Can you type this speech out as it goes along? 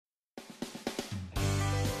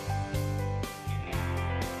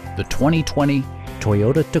the 2020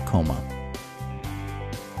 Toyota Tacoma.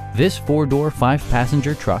 This four-door,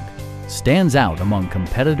 five-passenger truck stands out among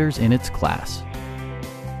competitors in its class.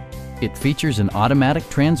 It features an automatic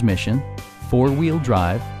transmission, four-wheel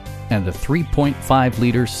drive, and a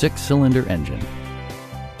 3.5-liter six-cylinder engine.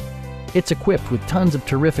 It's equipped with tons of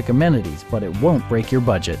terrific amenities, but it won't break your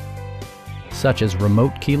budget, such as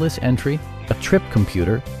remote keyless entry, a trip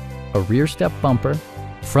computer, a rear step bumper,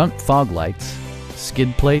 front fog lights,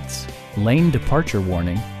 skid plates, lane departure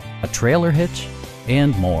warning, a trailer hitch,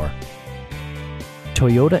 and more.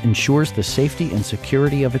 Toyota ensures the safety and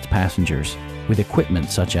security of its passengers with equipment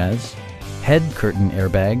such as head curtain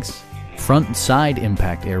airbags, front and side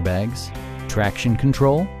impact airbags, traction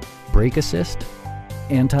control, brake assist,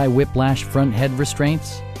 anti-whiplash front head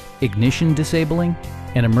restraints, ignition disabling,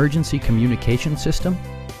 an emergency communication system,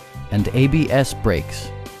 and ABS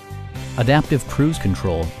brakes. Adaptive Cruise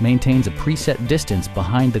Control maintains a preset distance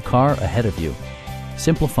behind the car ahead of you,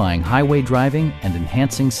 simplifying highway driving and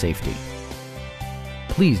enhancing safety.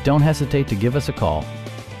 Please don't hesitate to give us a call